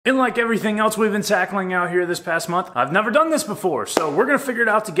And like everything else we've been tackling out here this past month, I've never done this before, so we're gonna figure it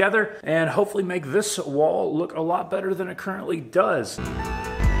out together and hopefully make this wall look a lot better than it currently does.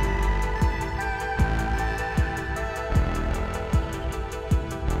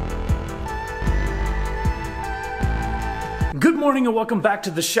 Good morning and welcome back to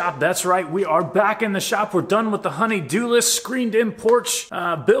the shop. That's right, we are back in the shop. We're done with the honey-do list screened in porch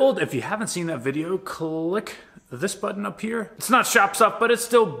build. If you haven't seen that video, click this button up here. It's not shop stuff, but it's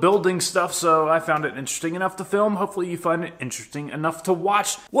still building stuff, so I found it interesting enough to film. Hopefully you find it interesting enough to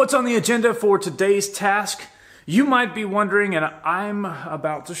watch. What's on the agenda for today's task? You might be wondering, and I'm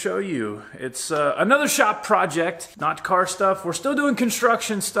about to show you. It's another shop project, not car stuff. We're still doing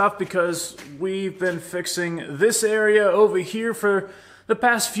construction stuff because we've been fixing this area over here for the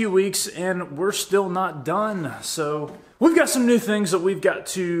past few weeks and we're still not done. So we've got some new things that we've got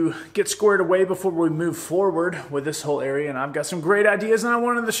to get squared away before we move forward with this whole area, and I've got some great ideas and I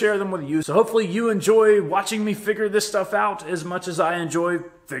wanted to share them with you. So hopefully you enjoy watching me figure this stuff out as much as I enjoy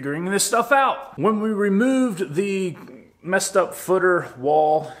figuring this stuff out. When we removed the messed up footer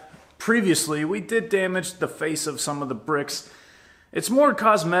wall previously, we did damage the face of some of the bricks. It's more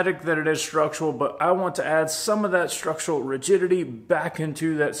cosmetic than it is structural, but I want to add some of that structural rigidity back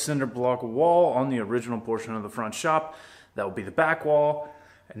into that cinder block wall on the original portion of the front shop. That will be the back wall.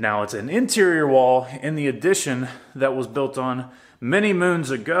 And now it's an interior wall in the addition that was built on many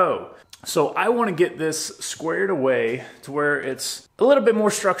moons ago. So I want to get this squared away to where it's a little bit more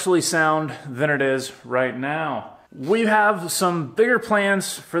structurally sound than it is right now. We have some bigger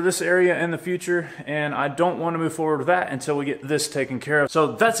plans for this area in the future, and I don't want to move forward with that until we get this taken care of.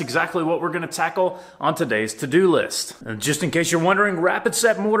 So that's exactly what we're going to tackle on today's to-do list. And just in case you're wondering, Rapid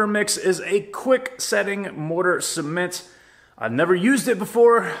Set Mortar Mix is a quick setting mortar cement. I've never used it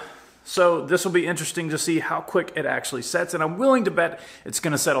before, so this will be interesting to see how quick it actually sets, and I'm willing to bet it's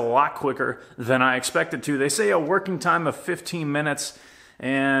going to set a lot quicker than I expected to. They say a working time of 15 minutes,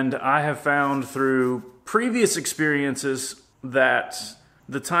 and I have found through previous experiences that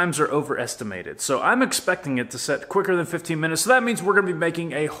the times are overestimated. So I'm expecting it to set quicker than 15 minutes. So that means we're going to be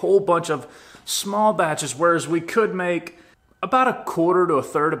making a whole bunch of small batches, whereas we could make about a quarter to a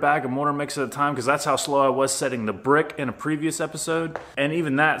third a bag of mortar mix at a time, because that's how slow I was setting the brick in a previous episode. And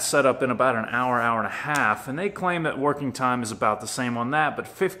even that set up in about an hour, hour and a half. And they claim that working time is about the same on that, but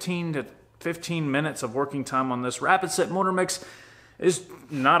 15 to 15 minutes of working time on this Rapid Set Mortar Mix is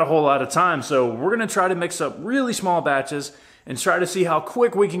not a whole lot of time. So we're gonna try to mix up really small batches and try to see how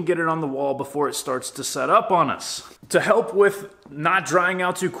quick we can get it on the wall before it starts to set up on us. To help with not drying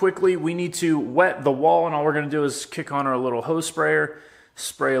out too quickly, we need to wet the wall, and all we're gonna do is kick on our little hose sprayer,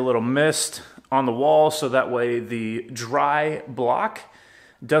 spray a little mist on the wall so that way the dry block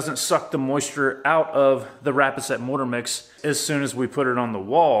doesn't suck the moisture out of the Rapid Set Mortar Mix as soon as we put it on the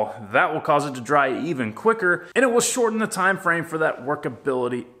wall. That will cause it to dry even quicker, and it will shorten the time frame for that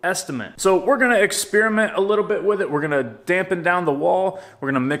workability estimate. So we're gonna experiment a little bit with it. We're gonna dampen down the wall, we're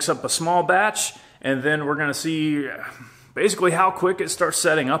gonna mix up a small batch, and then we're gonna see basically how quick it starts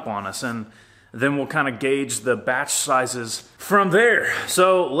setting up on us, and then we'll kind of gauge the batch sizes from there.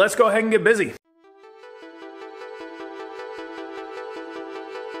 So let's go ahead and get busy.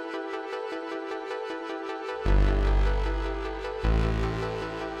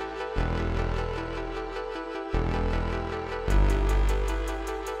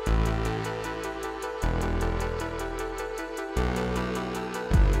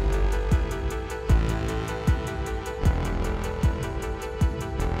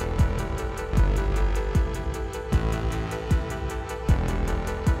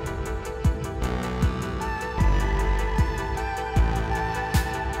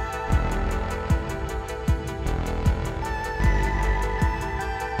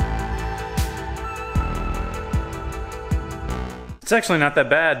 It's actually not that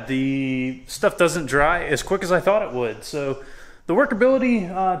bad. The stuff doesn't dry as quick as I thought it would. So the workability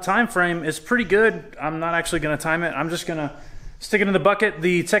time frame is pretty good. I'm not actually going to time it. I'm just going to stick it in the bucket.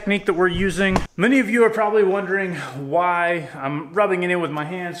 The technique that we're using, many of you are probably wondering why I'm rubbing it in with my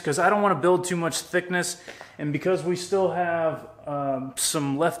hands, because I don't want to build too much thickness, and because we still have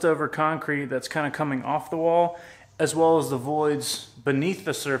some leftover concrete that's kind of coming off the wall, as well as the voids beneath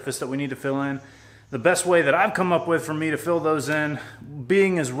the surface that we need to fill in. The best way that I've come up with for me to fill those in,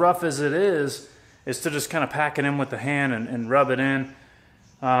 being as rough as it is to just kind of pack it in with the hand and rub it in.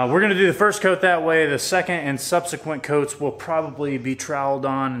 We're gonna do the first coat that way. The second and subsequent coats will probably be troweled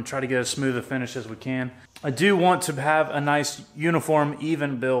on and try to get as smooth a finish as we can. I do want to have a nice uniform,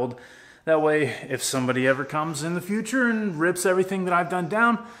 even build. That way, if somebody ever comes in the future and rips everything that I've done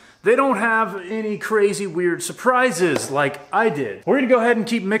down, they don't have any crazy weird surprises like I did. We're gonna go ahead and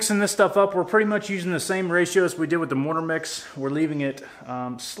keep mixing this stuff up. We're pretty much using the same ratio as we did with the mortar mix. We're leaving it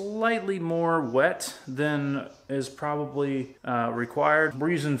slightly more wet than is probably required. We're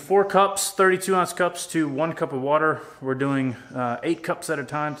using 4 cups, 32-ounce cups to 1 cup of water. We're doing 8 cups at a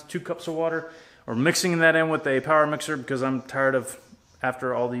time to 2 cups of water. We're mixing that in with a power mixer because I'm tired of,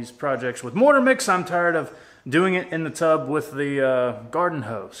 after all these projects with mortar mix, I'm tired of doing it in the tub with the garden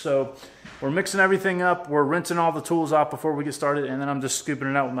hose. So we're mixing everything up. We're rinsing all the tools off before we get started, and then I'm just scooping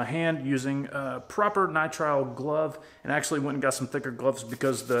it out with my hand using a proper nitrile glove, and actually went and got some thicker gloves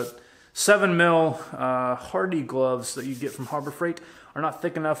because the 7mm Hardy gloves that you get from Harbor Freight are not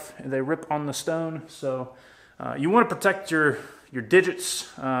thick enough. They rip on the stone. So you want to protect your digits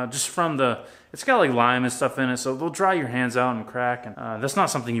just from the, it's got like lime and stuff in it, so they'll dry your hands out and crack, and that's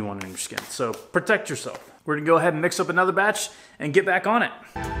not something you want in your skin. So protect yourself. We're gonna go ahead and mix up another batch and get back on it.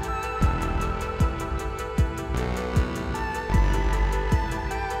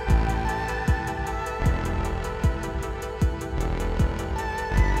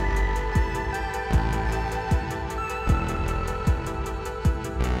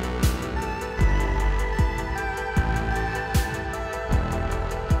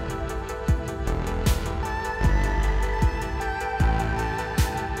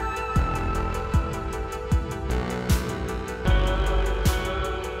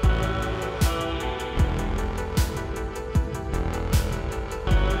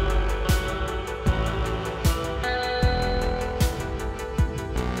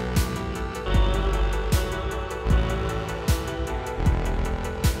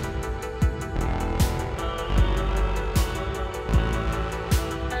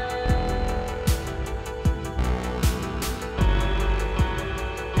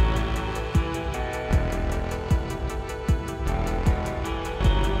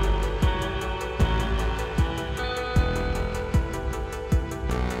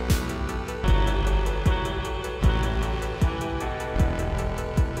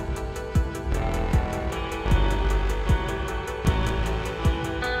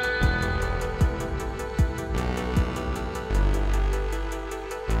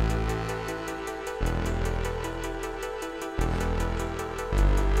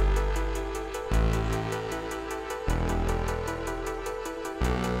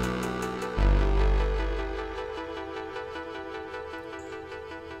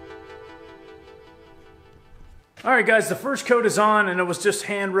 All right, guys, the first coat is on, and it was just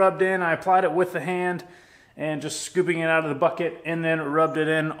hand rubbed in. I applied it with the hand and just scooping it out of the bucket, and then rubbed it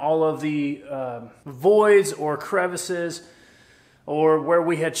in all of the voids or crevices, or where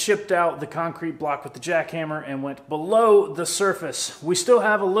we had shipped out the concrete block with the jackhammer and went below the surface. We still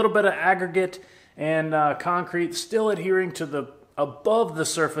have a little bit of aggregate and concrete still adhering to the above the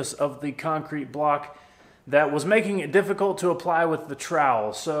surface of the concrete block that was making it difficult to apply with the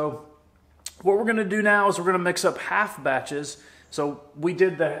trowel. So what we're gonna do now is we're gonna mix up half batches. So we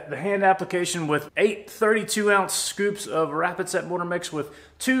did the hand application with 8 32-ounce scoops of Rapid Set mortar mix with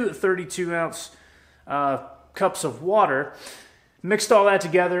 2 32-ounce cups of water. Mixed all that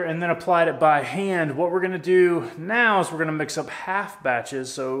together and then applied it by hand. What we're gonna do now is we're gonna mix up half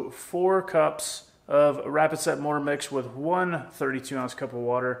batches. So 4 cups of Rapid Set mortar mix with 1 32-ounce cup of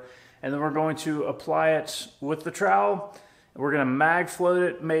water. And then we're going to apply it with the trowel. We're gonna mag float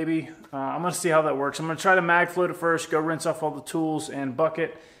it maybe. I'm gonna see how that works. I'm gonna try to mag float it first, go rinse off all the tools and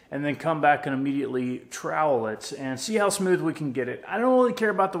bucket, and then come back and immediately trowel it and see how smooth we can get it. I don't really care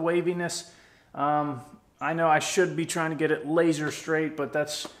about the waviness. I know I should be trying to get it laser straight, but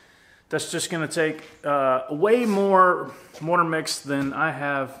that's just gonna take way more mortar mix than I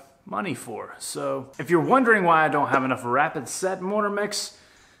have money for. So if you're wondering why I don't have enough Rapid Set mortar mix,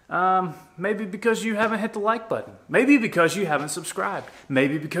 maybe because you haven't hit the like button. Maybe because you haven't subscribed.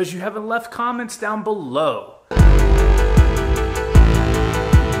 Maybe because you haven't left comments down below.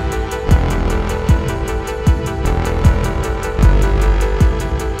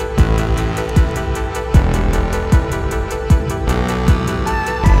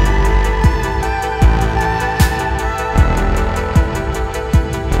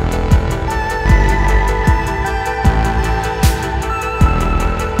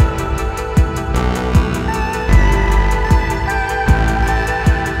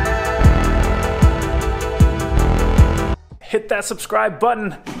 Hit that subscribe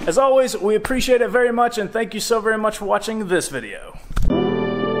button. As always, we appreciate it very much, and thank you so very much for watching this video.